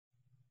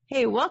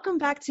Hey, welcome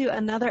back to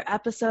another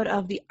episode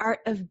of The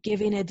Art of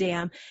Giving a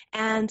Damn.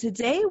 And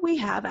today we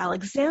have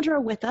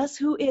Aleksandra with us,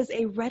 who is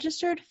a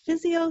registered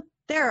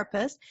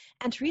physiotherapist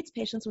and treats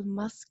patients with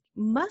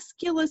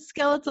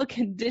musculoskeletal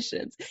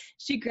conditions.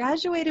 She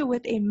graduated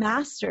with a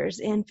master's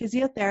in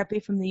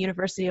physiotherapy from the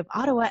University of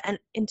Ottawa and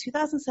in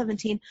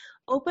 2017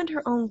 opened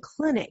her own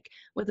clinic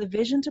with a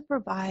vision to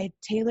provide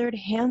tailored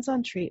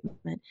hands-on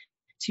treatment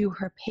to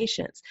her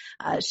patients.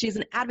 She's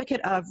an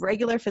advocate of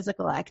regular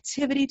physical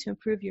activity to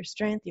improve your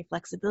strength, your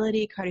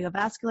flexibility,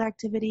 cardiovascular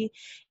activity,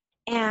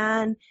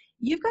 and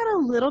you've got a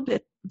little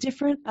bit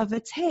different of a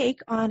take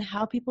on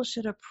how people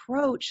should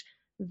approach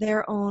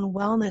their own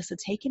wellness and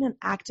taking an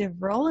active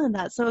role in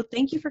that. So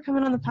thank you for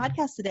coming on the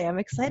podcast today. I'm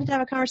excited to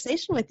have a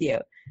conversation with you.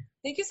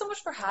 Thank you so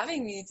much for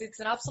having me. It's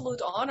an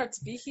absolute honor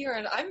to be here,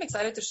 and I'm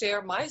excited to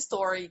share my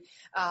story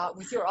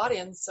with your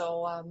audience.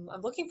 So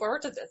I'm looking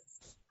forward to this.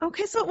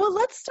 Okay, so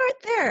let's start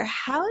there.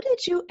 How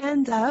did you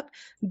end up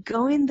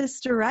going this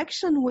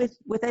direction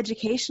with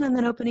education and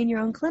then opening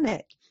your own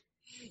clinic?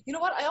 You know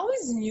what? I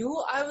always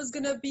knew I was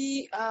going to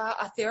be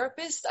a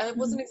therapist. I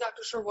wasn't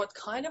exactly sure what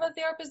kind of a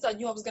therapist. I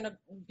knew I was going to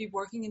be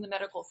working in the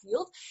medical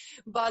field.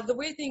 But the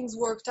way things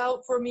worked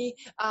out for me,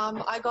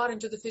 I got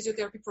into the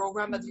physiotherapy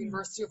program at the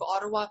University of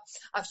Ottawa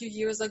a few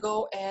years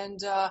ago. And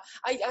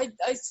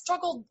I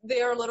struggled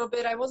there a little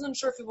bit. I wasn't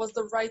sure if it was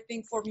the right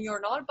thing for me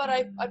or not, but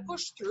I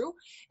pushed through.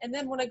 And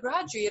then when I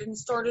graduated and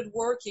started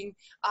working,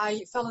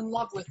 I fell in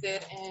love with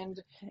it. And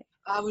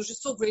I was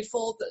just so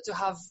grateful to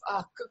have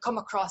come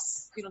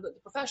across, the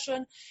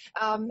profession,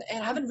 and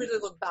I haven't really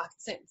looked back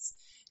since.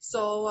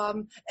 So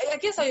I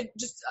guess I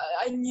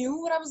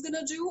knew what I was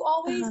gonna do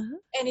always,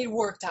 and it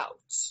worked out.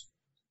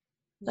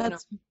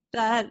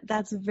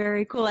 That's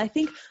very cool. I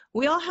think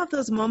we all have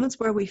those moments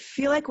where we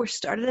feel like we're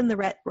started in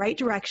the right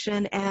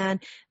direction,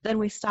 and then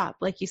we stop,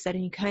 like you said,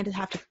 and you kind of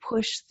have to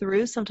push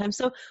through sometimes.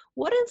 So,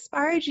 what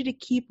inspired you to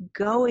keep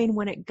going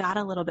when it got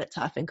a little bit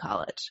tough in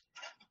college?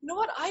 You know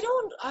what?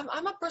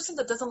 I'm a person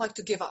that doesn't like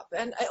to give up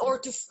or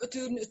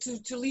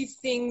to leave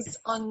things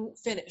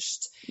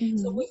unfinished.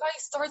 So if I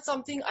start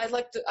something, I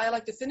like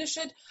to finish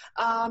it,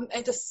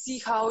 and to see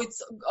how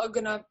it's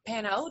gonna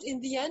pan out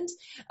in the end.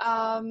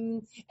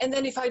 And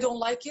then if I don't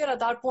like it, at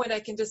that point I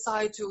can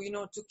decide to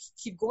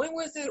keep going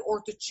with it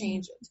or to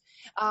change it.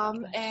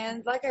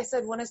 And like I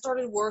said, when I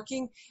started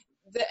working,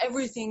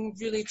 everything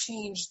really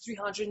changed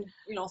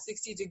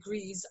 360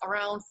 degrees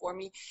around for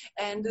me.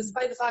 And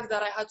despite the fact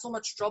that I had so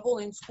much trouble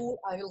in school,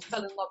 I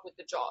fell in love with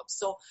the job.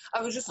 So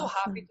I was just so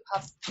happy to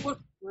have put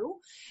through.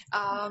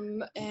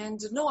 And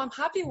no, I'm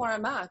happy where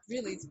I'm at.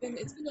 Really, it's been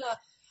an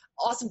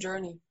awesome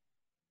journey.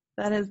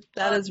 That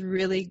is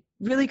really,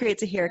 really great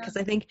to hear, because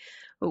I think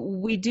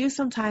we do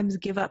sometimes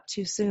give up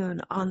too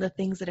soon on the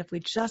things that if we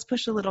just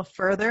push a little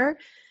further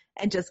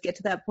and just get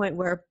to that point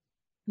where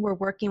we're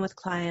working with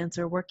clients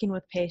or working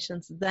with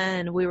patients,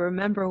 then we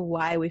remember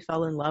why we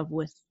fell in love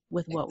with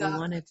what we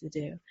wanted to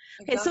do.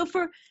 Okay, so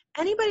for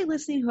anybody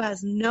listening who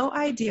has no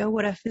idea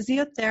what a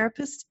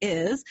physiotherapist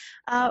is,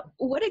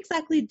 what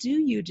exactly do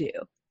you do?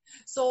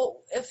 So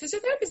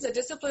physiotherapy is a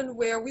discipline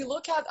where we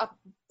look at a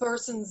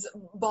person's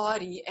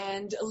body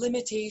and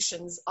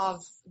limitations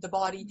of the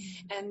body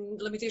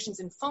and limitations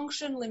in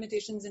function,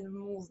 limitations in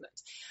movement.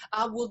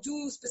 We'll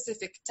do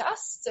specific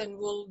tests and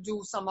we'll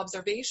do some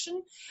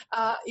observation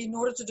in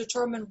order to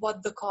determine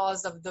what the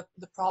cause of the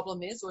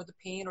problem is, or the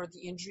pain or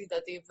the injury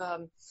that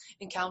they've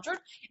encountered.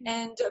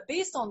 And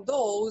based on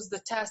those, the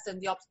test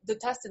and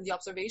the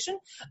observation,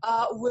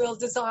 will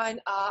design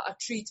a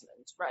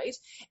treatment, right?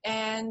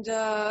 And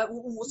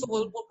so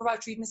we'll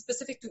provide treatment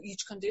specific to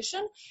each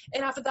condition.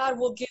 And after that,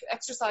 we'll give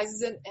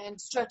exercises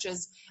and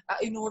stretches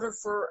in order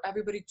for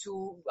everybody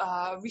to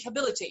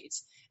rehabilitate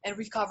and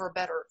recover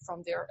better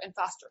and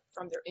faster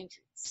from their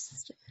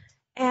injuries.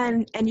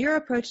 And your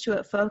approach to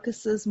it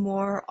focuses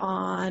more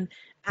on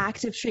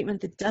active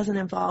treatment that doesn't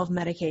involve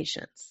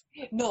medications.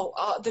 No,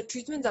 the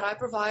treatment that I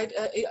provide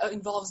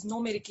involves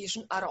no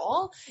medication at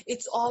all.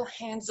 It's all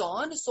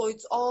hands-on, so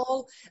it's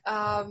all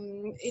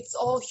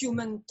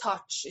human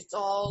touch. It's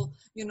all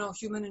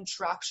human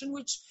interaction,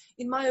 which,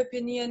 in my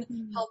opinion,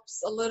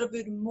 helps a little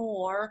bit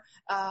more,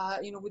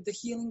 with the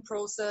healing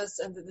process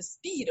and the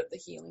speed of the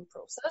healing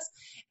process.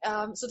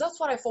 So that's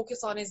what I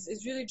focus on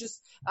is really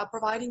just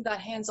providing that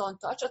hands-on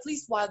touch, at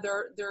least while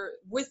they're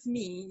with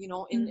me,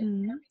 in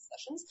therapy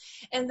sessions.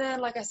 And then,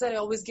 like I said, I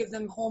always give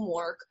them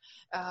homework.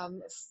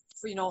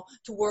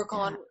 To work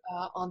on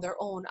their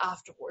own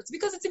afterwards,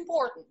 because it's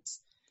important.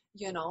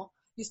 You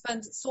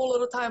spend so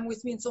little time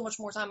with me and so much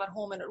more time at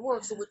home and at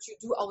work. So what you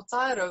do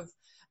outside of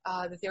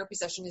the therapy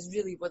session is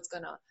really what's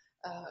gonna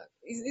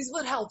is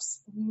what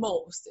helps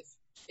most,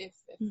 if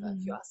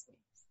you ask me.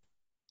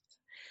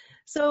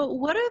 So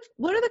what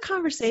are the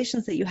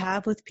conversations that you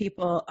have with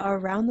people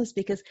around this?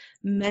 Because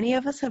many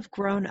of us have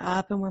grown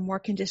up and we're more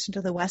conditioned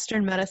to the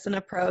Western medicine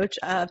approach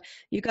of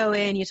you go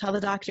in, you tell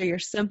the doctor your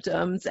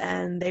symptoms,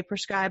 and they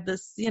prescribe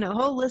this,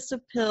 whole list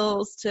of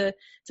pills to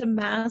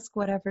mask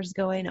whatever's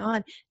going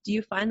on. Do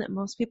you find that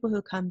most people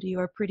who come to you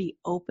are pretty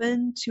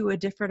open to a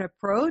different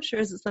approach, or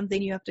is it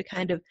something you have to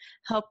kind of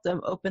help them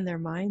open their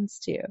minds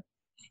to?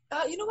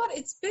 You know what?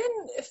 It's been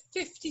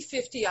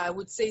 50-50, I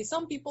would say.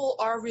 Some people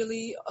are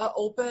really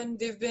open.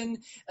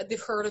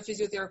 They've heard of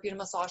physiotherapy and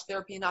massage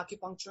therapy and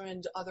acupuncture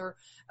and other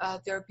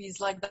therapies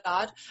like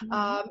that.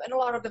 And a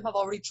lot of them have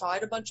already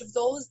tried a bunch of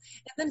those.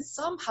 And then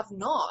some have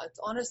not.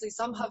 Honestly,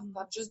 some have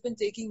just been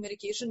taking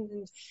medication.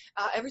 And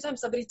every time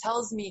somebody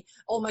tells me,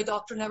 oh, my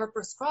doctor never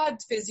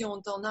prescribed physio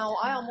until now,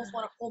 I almost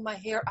want to pull my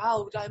hair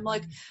out. I'm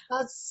like,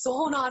 that's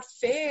so not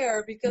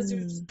fair, because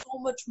there's so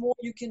much more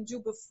you can do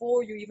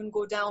before you even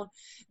go down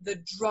the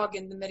drug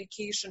and the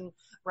medication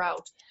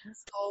route.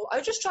 So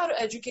I just try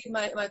to educate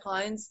my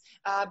clients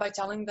by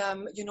telling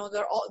them,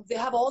 they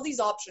have all these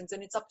options,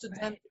 and it's up to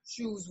them to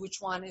choose which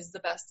one is the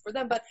best for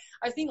them. But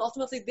I think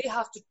ultimately they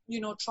have to,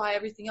 try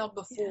everything out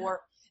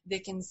before they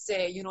can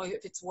say,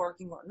 if it's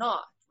working or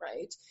not,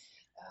 right?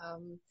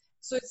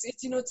 So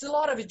it's a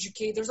lot of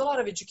there's a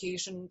lot of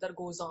education that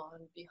goes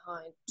on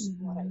behind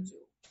what I do.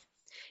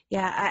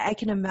 Yeah, I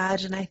can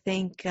imagine. I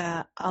think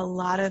a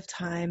lot of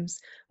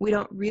times we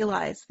don't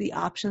realize the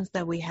options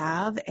that we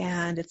have,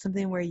 and it's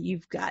something where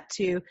you've got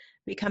to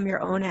become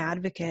your own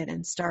advocate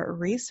and start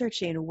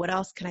researching what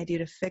else can I do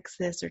to fix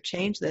this or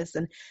change this.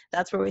 And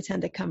that's where we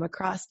tend to come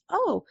across,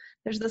 oh,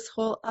 there's this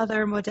whole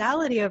other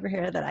modality over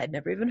here that I'd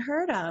never even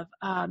heard of.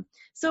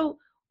 So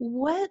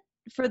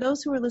for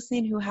those who are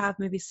listening who have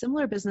maybe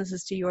similar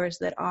businesses to yours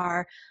that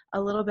are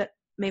a little bit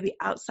maybe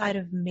outside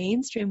of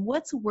mainstream,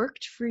 what's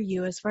worked for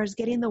you as far as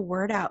getting the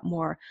word out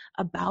more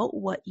about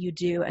what you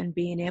do and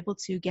being able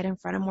to get in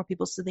front of more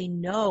people so they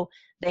know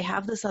they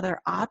have this other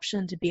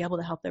option to be able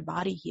to help their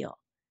body heal?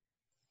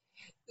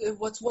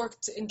 What's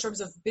worked in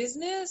terms of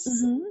business?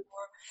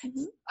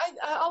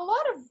 A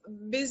lot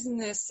of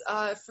business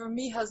for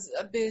me has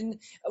been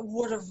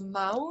word of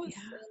mouth, and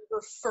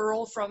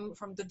referral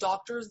from the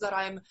doctors that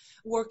I'm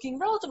working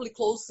relatively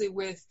closely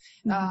with.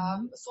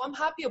 So I'm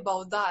happy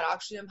about that.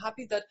 Actually, I'm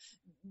happy that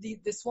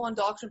this one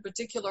doctor in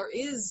particular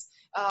is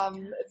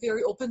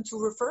very open to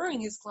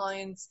referring his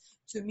clients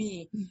to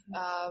me.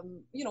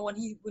 When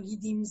he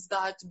deems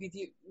that to be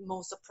the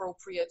most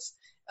appropriate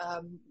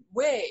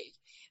way.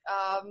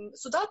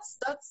 So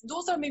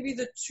those are maybe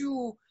the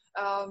two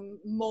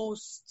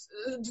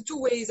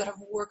ways that have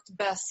worked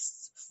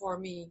best for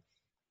me.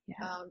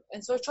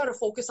 And so I try to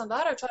focus on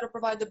that. I try to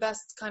provide the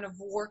best kind of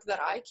work that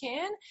I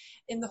can,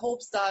 in the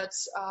hopes that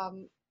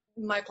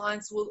my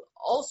clients will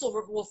also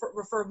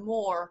refer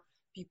more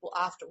people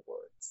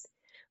afterwards.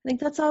 I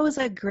think that's always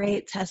a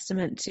great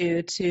testament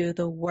to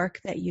the work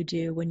that you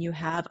do when you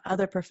have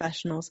other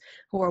professionals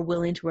who are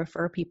willing to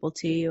refer people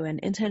to you, and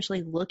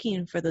intentionally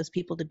looking for those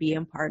people to be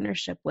in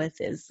partnership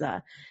with is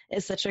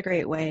such a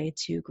great way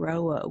to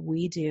grow what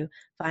we do.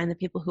 Find the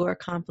people who are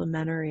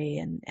complementary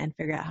and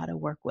figure out how to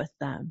work with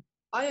them.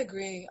 I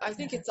agree. I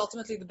think it's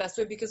ultimately the best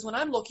way, because when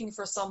I'm looking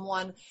for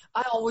someone,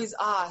 I always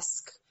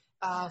ask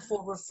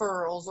for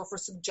referrals or for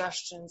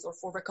suggestions or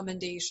for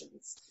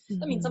recommendations.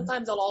 I mean,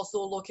 sometimes I'll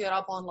also look it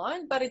up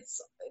online, but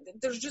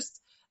there's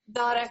just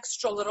that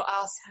extra little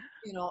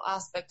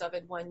aspect of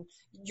it when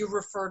you're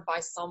referred by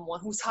someone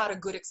who's had a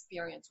good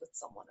experience with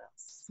someone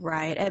else.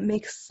 Right. It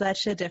makes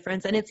such a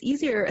difference. And it's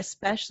easier,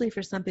 especially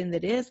for something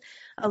that is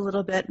a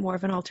little bit more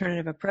of an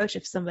alternative approach,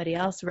 if somebody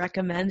else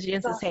recommends you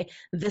and says, hey,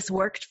 this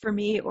worked for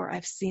me, or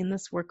I've seen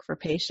this work for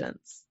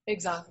patients.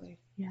 Exactly.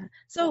 Yeah.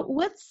 So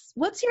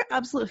what's your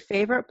absolute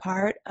favorite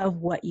part of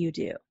what you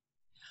do?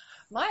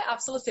 My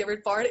absolute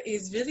favorite part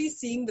is really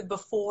seeing the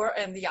before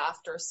and the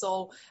after.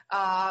 So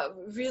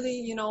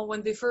really,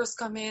 when they first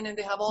come in and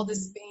they have all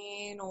this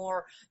pain,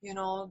 or,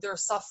 they're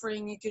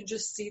suffering, you can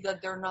just see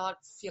that they're not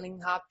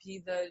feeling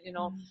happy, that,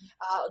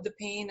 the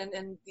pain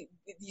and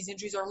these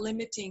injuries are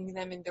limiting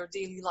them in their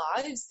daily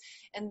lives.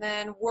 And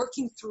then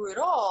working through it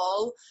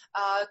all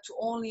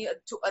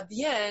to at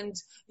the end,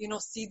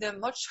 see them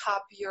much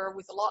happier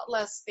with a lot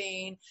less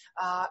pain,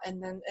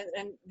 and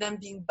then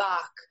being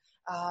back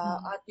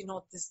at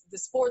the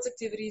sports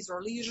activities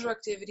or leisure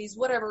activities,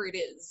 whatever it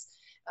is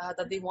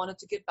that they wanted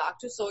to get back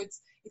to. So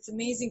it's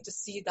amazing to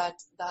see that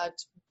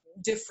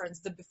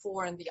difference, the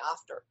before and the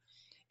after.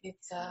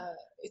 It's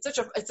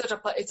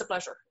a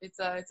pleasure. It's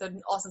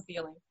an awesome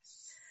feeling.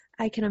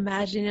 I can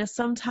imagine.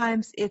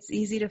 Sometimes it's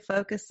easy to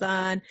focus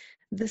on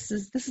this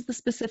is the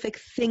specific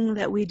thing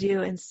that we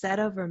do, instead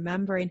of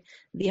remembering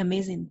the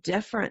amazing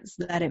difference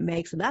that it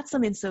makes. And that's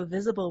something so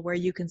visible, where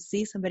you can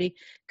see somebody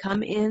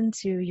come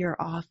into your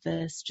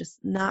office just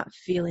not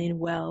feeling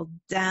well,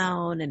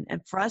 down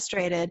and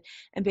frustrated,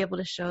 and be able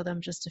to show them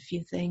just a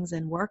few things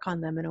and work on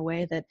them in a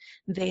way that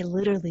they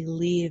literally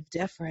leave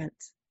different.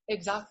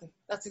 Exactly.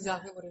 That's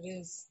exactly what it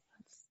is.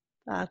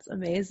 That's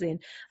amazing.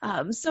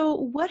 So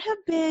what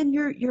have been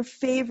your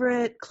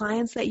favorite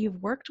clients that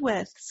you've worked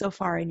with so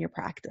far in your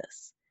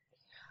practice?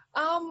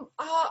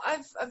 I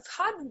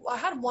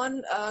had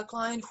one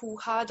client who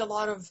had a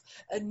lot of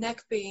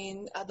neck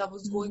pain that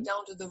was going Mm-hmm.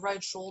 down to the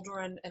right shoulder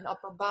and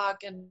upper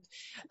back, and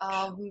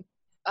um,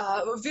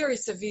 very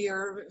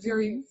severe,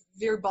 Mm-hmm.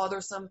 very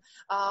bothersome.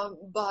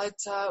 But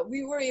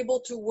we were able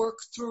to work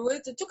through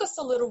it. It took us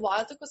a little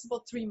while. It took us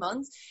about 3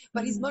 months,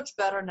 but he's Mm-hmm. much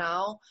better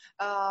now.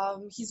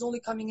 He's only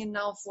coming in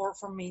now for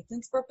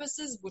maintenance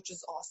purposes, which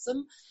is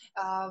awesome.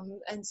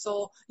 And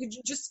so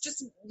just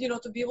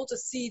to be able to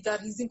see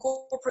that he's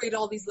incorporated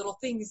all these little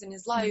things in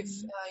his life,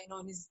 Mm-hmm.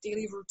 in his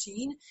daily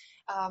routine,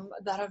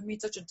 that have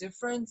made such a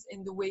difference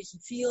in the way he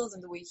feels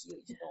and the way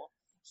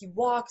he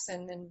walks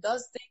and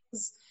does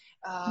things.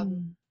 Um,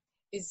 Mm-hmm.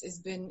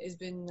 is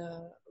been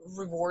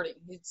rewarding.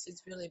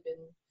 It's really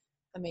been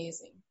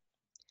amazing.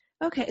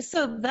 Okay,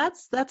 so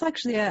that's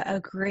actually a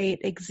great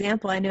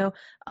example. I know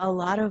a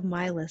lot of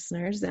my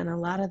listeners and a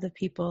lot of the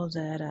people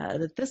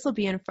that this will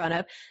be in front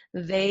of,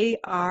 they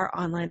are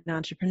online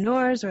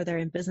entrepreneurs or they're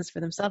in business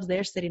for themselves.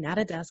 They're sitting at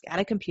a desk, at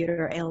a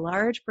computer, a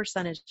large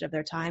percentage of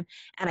their time.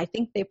 And I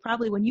think they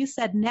probably, when you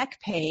said neck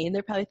pain,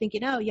 they're probably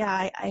thinking, oh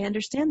yeah, I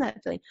understand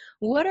that feeling.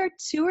 What are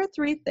 2 or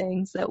 3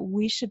 things that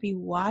we should be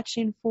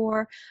watching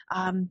for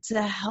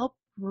to help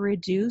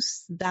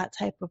reduce that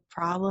type of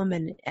problem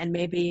and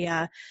maybe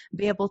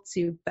be able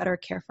to better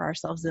care for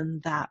ourselves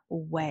in that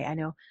way? I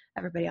know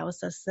everybody always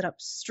says sit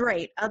up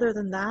straight. Other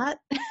than that,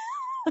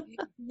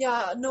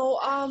 Yeah, no,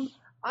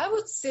 I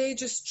would say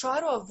just try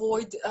to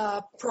avoid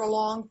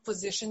prolonged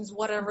positions,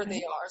 whatever okay.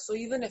 they are. So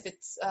even if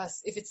it's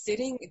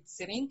sitting, it's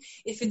sitting.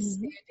 If it's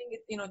Mm-hmm.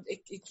 standing,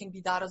 it can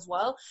be that as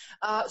well.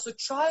 So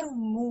try to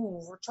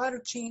move or try to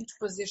change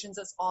positions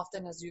as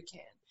often as you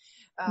can.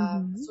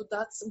 Mm-hmm. So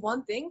that's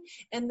one thing.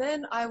 And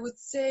then I would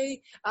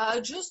say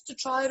just to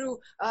try to,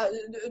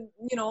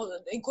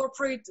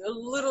 incorporate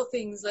little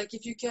things, like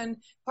if you can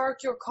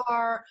park your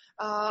car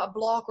a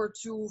block or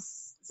two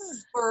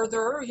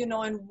further,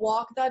 and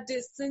walk that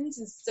distance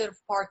instead of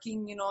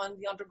parking, in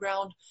the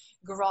underground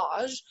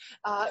garage,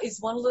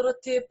 is one little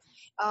tip.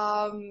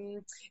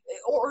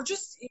 Or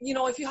just,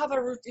 if you have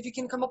if you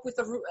can come up with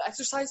a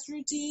exercise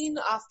routine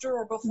after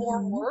or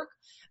before Mm-hmm. work,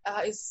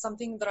 is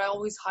something that I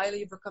always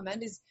highly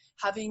recommend, is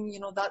having,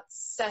 that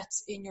set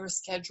in your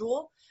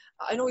schedule.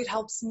 I know it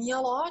helps me a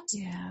lot,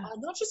 Yeah.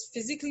 not just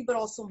physically, but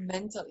also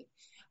mentally.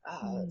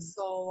 Mm.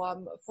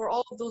 So for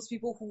all of those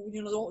people who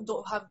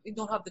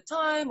don't have the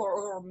time,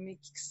 or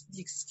make the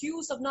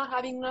excuse of not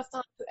having enough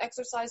time to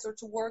exercise or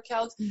to work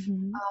out,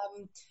 Mm-hmm.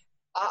 um,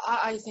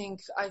 I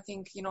think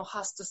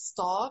has to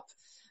stop,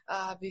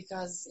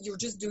 because you're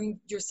just doing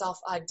yourself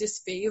a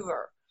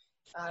disfavor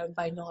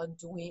by not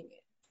doing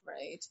it,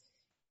 right?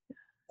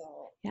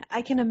 So Yeah,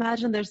 I can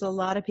imagine there's a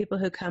lot of people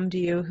who come to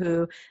you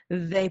who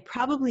they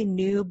probably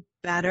knew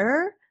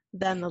better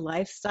than the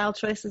lifestyle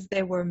choices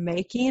they were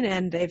making,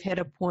 and they've hit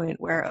a point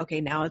where, okay,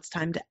 now it's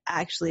time to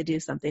actually do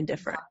something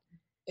different.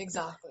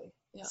 exactly,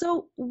 yeah.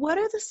 So what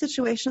are the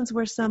situations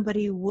where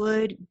somebody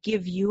would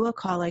give you a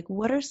call? Like,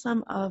 what are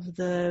some of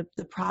the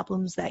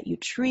problems that you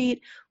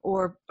treat,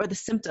 or the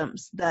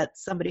symptoms that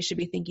somebody should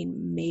be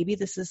thinking, maybe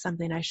this is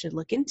something I should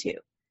look into?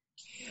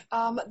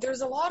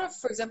 There's a lot of,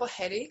 for example,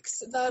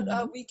 headaches that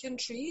Mm-hmm. we can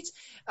treat,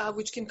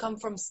 which can come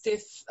from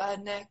stiff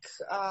neck,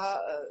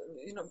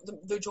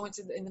 the joints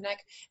in the neck,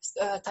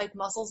 tight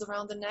muscles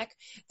around the neck.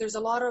 There's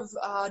a lot of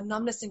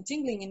numbness and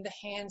tingling in the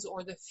hands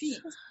or the feet.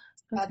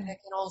 That Okay.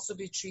 can also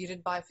be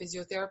treated by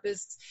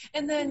physiotherapists.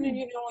 And then, Hmm.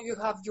 you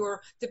have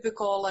your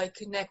typical, like,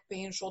 neck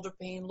pain, shoulder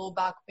pain, low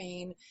back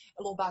pain,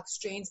 low back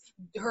strains,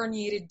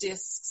 herniated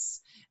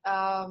discs,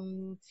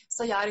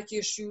 sciatic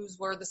issues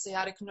where the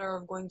sciatic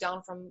nerve going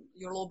down from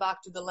your low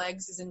back to the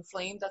legs is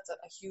inflamed. That's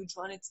a huge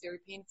one. It's very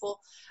painful.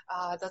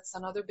 That's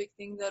another big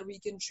thing that we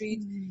can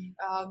treat.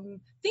 Hmm.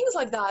 Things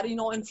like that,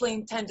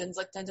 inflamed tendons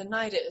like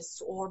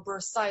tendonitis or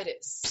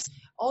bursitis.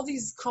 All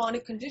these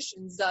chronic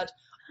conditions that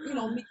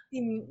may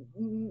seem,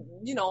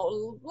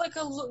 like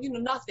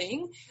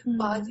nothing,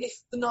 but Hmm.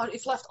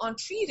 if left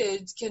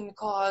untreated, can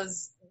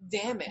cause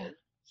damage.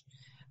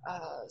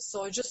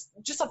 So just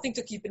something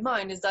to keep in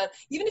mind is that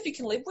even if you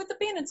can live with the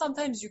pain, and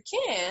sometimes you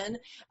can,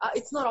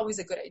 it's not always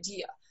a good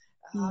idea.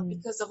 Hmm.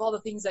 Because of all the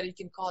things that it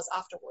can cause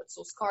afterwards.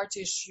 So scar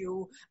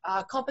tissue,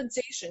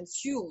 compensation's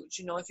huge.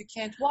 If you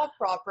can't walk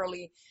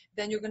properly,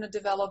 then you're going to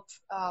develop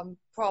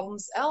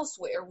problems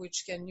elsewhere,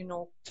 which can,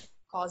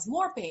 cause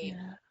more pain.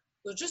 Yeah.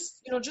 So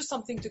just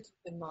something to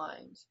keep in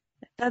mind.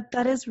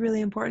 That is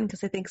really important,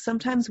 because I think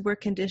sometimes we're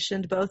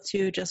conditioned both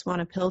to just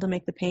want a pill to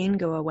make the pain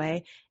go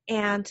away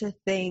and to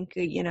think,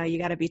 you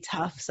got to be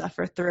tough,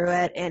 suffer through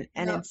it. And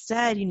Yeah.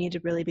 instead, you need to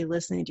really be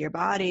listening to your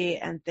body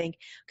and think,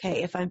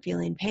 okay, if I'm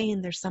feeling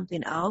pain, there's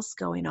something else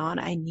going on.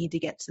 I need to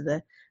get to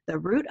the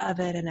root of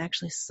it and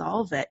actually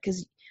solve it.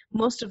 Because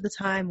most of the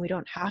time, we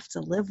don't have to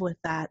live with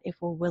that if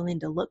we're willing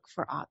to look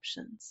for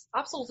options.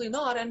 Absolutely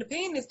not. And the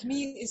pain is, to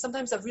me, is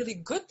sometimes a really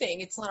good thing.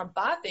 It's not a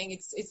bad thing.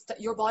 It's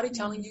your body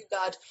telling you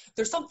that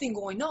there's something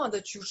going on,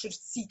 that you should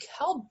seek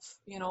help,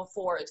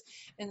 for it.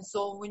 And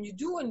so when you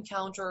do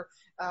encounter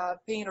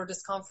pain or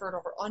discomfort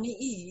or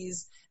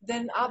unease,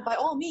 then by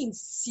all means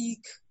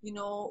seek,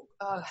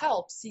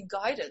 help, seek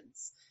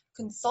guidance,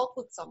 consult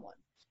with someone.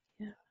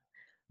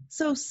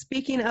 So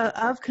speaking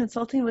of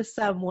consulting with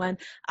someone,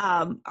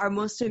 are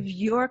most of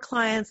your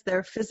clients,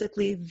 they're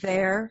physically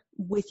there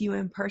with you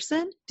in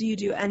person? Do you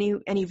do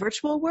any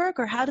virtual work,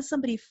 or how does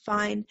somebody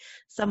find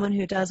someone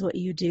who does what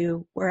you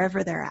do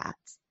wherever they're at?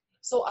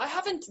 So I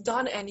haven't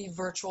done any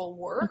virtual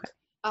work. Okay.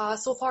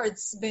 So far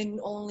it's been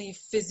only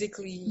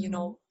physically,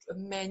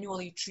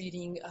 manually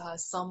treating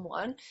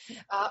someone.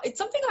 It's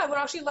something I would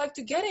actually like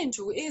to get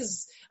into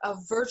is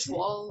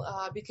virtual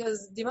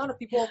because the amount of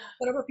people,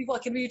 the number of people I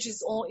can reach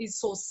is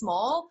so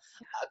small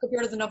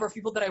compared to the number of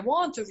people that I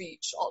want to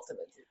reach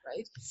ultimately,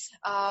 right?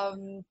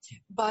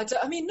 But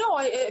I mean, no,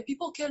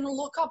 people can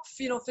look up,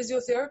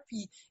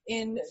 physiotherapy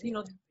in,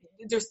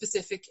 their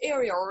specific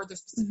area or their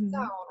specific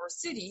town or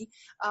city,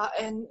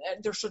 and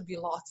there should be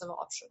lots of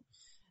options.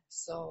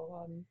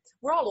 So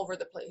we're all over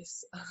the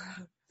place.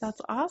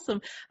 That's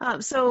awesome.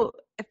 So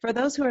for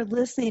those who are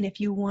listening, if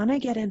you want to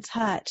get in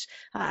touch,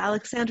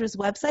 Aleksandra's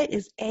website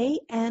is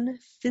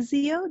anphysio.ca.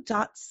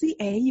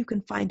 You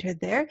can find her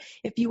there.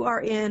 If you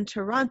are in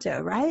Toronto,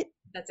 right?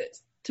 That's it.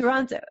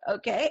 Toronto.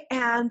 Okay.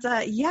 And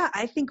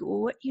I think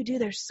what you do,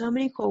 there's so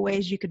many cool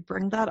ways you could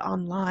bring that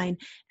online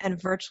and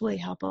virtually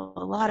help a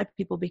lot of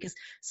people, because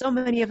so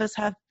many of us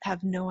have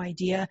no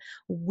idea.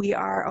 We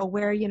are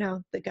aware,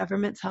 the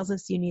government tells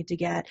us you need to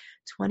get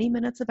 20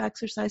 minutes of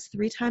exercise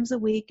 3 times a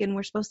week, and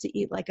we're supposed to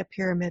eat like a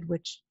pyramid,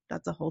 which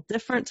that's a whole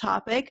different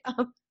topic.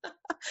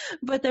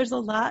 But there's a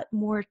lot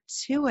more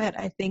to it,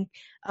 I think,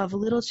 of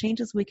little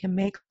changes we can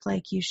make,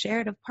 like you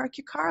shared, of park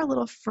your car a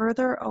little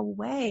further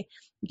away,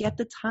 get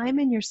the time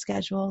in your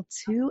schedule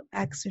to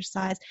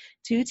exercise,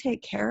 to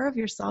take care of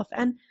yourself.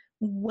 And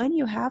when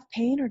you have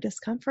pain or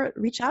discomfort,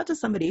 reach out to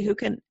somebody who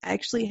can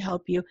actually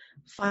help you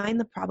find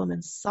the problem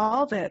and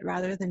solve it,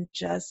 rather than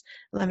just,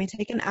 let me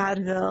take an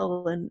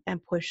Advil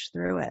and push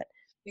through it.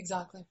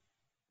 Exactly.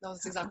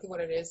 That's exactly what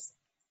it is.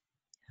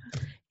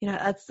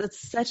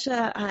 That's such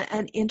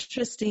an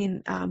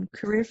interesting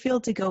career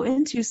field to go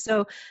into.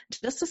 So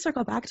just to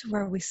circle back to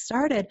where we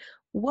started,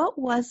 what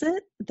was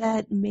it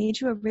that made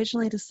you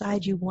originally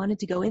decide you wanted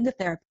to go into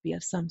therapy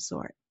of some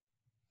sort?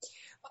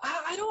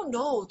 I don't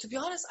know. To be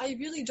honest, I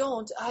really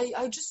don't.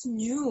 I just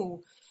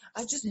knew.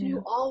 I just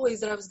knew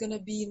always that I was going to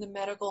be in the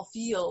medical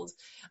field.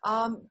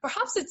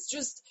 Perhaps it's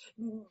just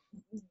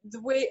the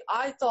way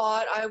I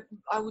thought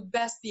I would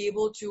best be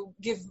able to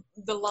give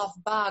the love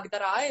back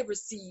that I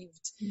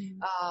received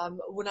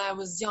when I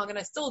was young, and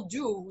I still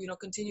do,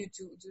 continue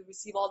to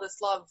receive all this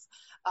love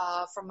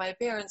from my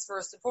parents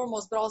first and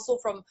foremost, but also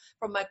from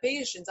my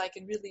patients. I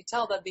can really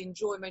tell that they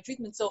enjoy my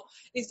treatment. So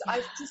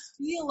I just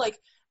feel like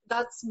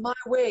that's my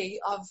way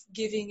of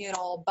giving it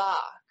all back.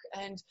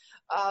 And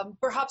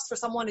perhaps for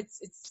someone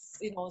it's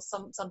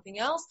something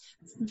else.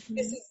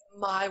 This is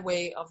my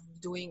way of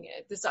doing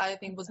it. This, I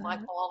think, was my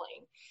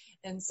calling.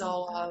 And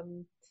so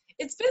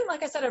it's been,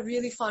 like I said, a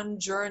really fun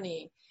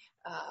journey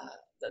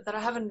that I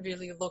haven't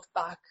really looked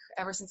back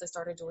ever since I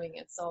started doing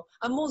it. So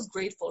I'm most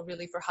grateful,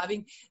 really, for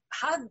having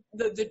had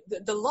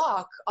the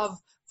luck of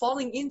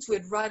falling into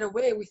it right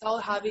away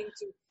without having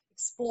to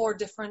explore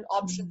different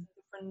options,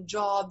 different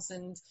jobs,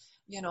 and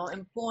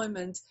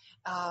employment.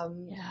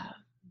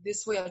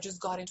 This way I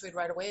just got into it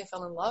right away. I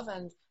fell in love,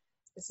 and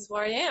this is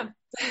where I am.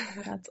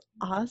 That's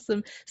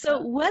awesome. So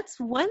what's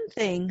one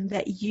thing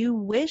that you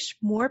wish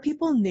more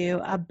people knew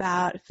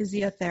about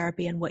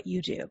physiotherapy and what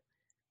you do?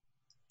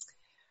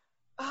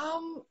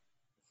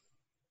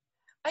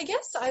 I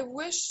guess I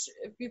wish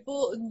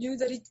people knew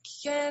that it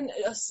can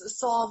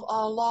solve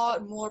a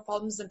lot more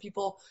problems than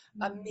people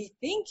may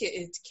think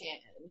it can.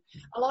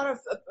 A lot of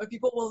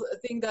people will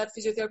think that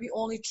physiotherapy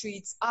only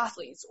treats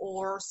athletes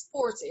or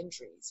sports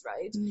injuries,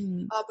 right?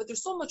 But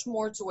there's so much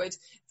more to it.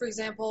 For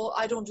example,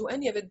 I don't do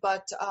any of it,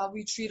 but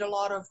we treat a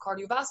lot of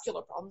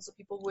cardiovascular problems, so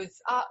people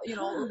with,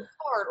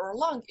 heart or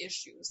lung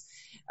issues.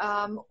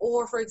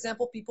 Or, for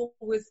example, people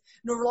with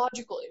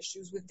neurological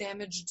issues, with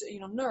damaged,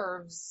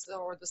 nerves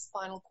or the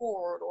spinal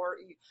cord, or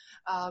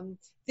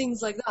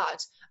things like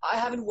that. I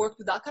haven't worked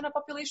with that kind of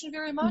population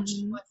very much.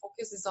 My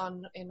focus is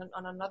on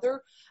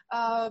another.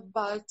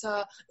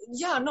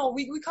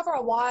 We cover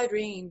a wide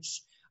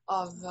range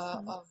of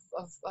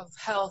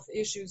health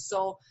issues.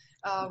 So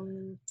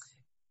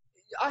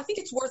I think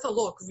it's worth a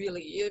look,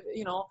 really.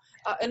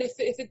 And if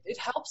it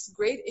helps,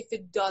 great. If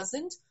it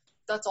doesn't,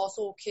 that's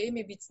also okay.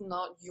 Maybe it's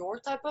not your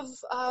type of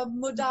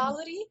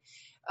modality.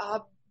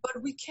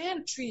 But we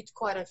can treat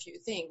quite a few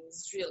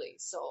things, really.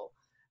 So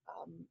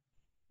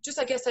just,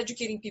 I guess,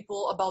 educating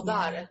people about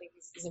that, I think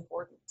is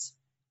important.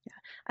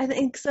 I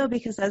think so,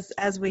 because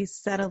as we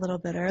said a little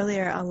bit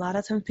earlier, a lot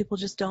of times people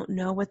just don't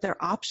know what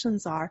their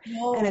options are.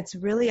 No. And it's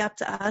really up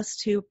to us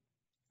to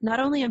not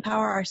only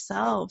empower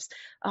ourselves,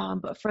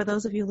 but for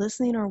those of you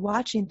listening or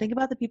watching, think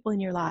about the people in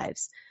your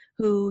lives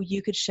who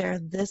you could share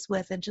this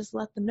with and just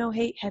let them know,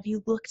 hey, have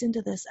you looked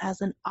into this as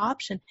an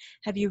option?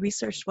 Have you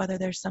researched whether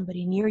there's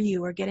somebody near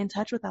you? Or get in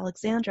touch with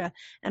Aleksandra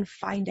and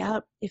find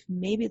out if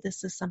maybe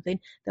this is something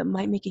that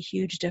might make a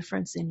huge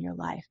difference in your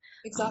life.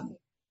 Exactly.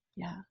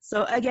 Yeah.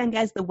 So again,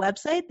 guys, the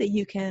website that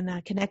you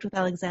can connect with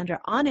Aleksandra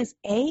on is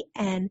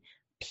anphysio.ca.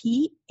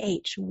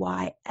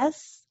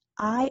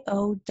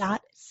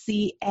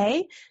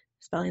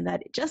 Spelling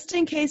that just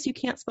in case you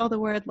can't spell the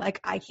word like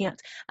I can't.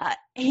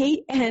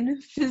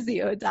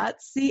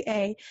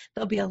 anphysio.ca.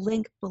 There'll be a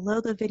link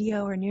below the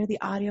video or near the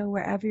audio,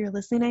 wherever you're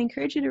listening. I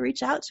encourage you to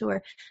reach out to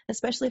her,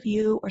 especially if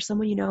you or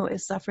someone you know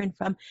is suffering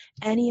from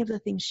any of the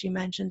things she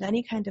mentioned,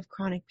 any kind of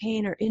chronic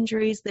pain or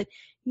injuries that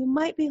you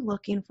might be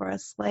looking for a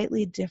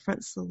slightly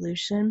different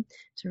solution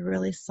to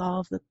really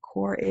solve the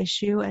core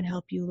issue and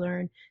help you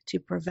learn to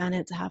prevent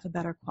it, to have a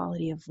better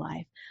quality of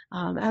life.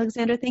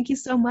 Aleksandra, thank you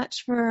so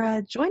much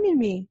for joining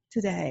me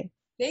today.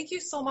 Thank you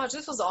so much.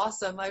 This was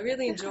awesome. I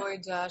really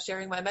enjoyed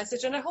sharing my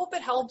message, and I hope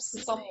it helps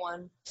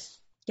someone.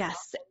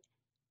 Yes.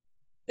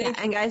 Yeah,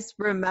 and guys,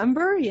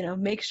 remember,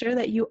 make sure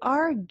that you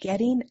are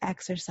getting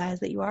exercise,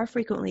 that you are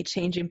frequently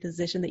changing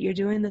position, that you're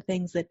doing the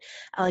things that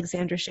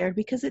Aleksandra shared,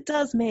 because it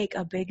does make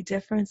a big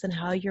difference in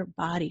how your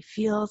body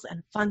feels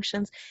and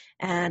functions.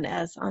 And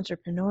as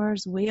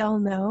entrepreneurs, we all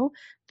know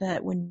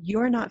that when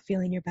you're not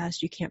feeling your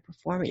best, you can't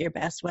perform at your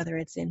best, whether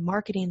it's in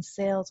marketing,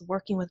 sales,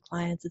 working with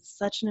clients. It's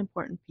such an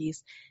important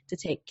piece to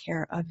take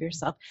care of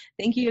yourself.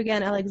 Thank you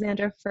again,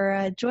 Aleksandra,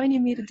 for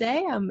joining me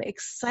today. I'm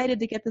excited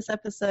to get this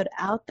episode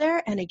out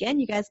there. And again,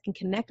 you guys can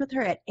connect with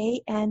her at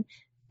anphysio.ca.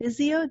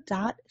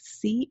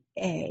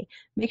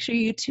 Make sure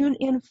you tune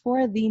in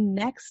for the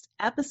next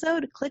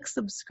episode. Click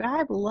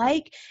subscribe,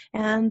 like,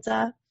 and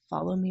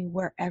follow me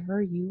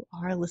wherever you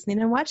are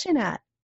listening and watching at.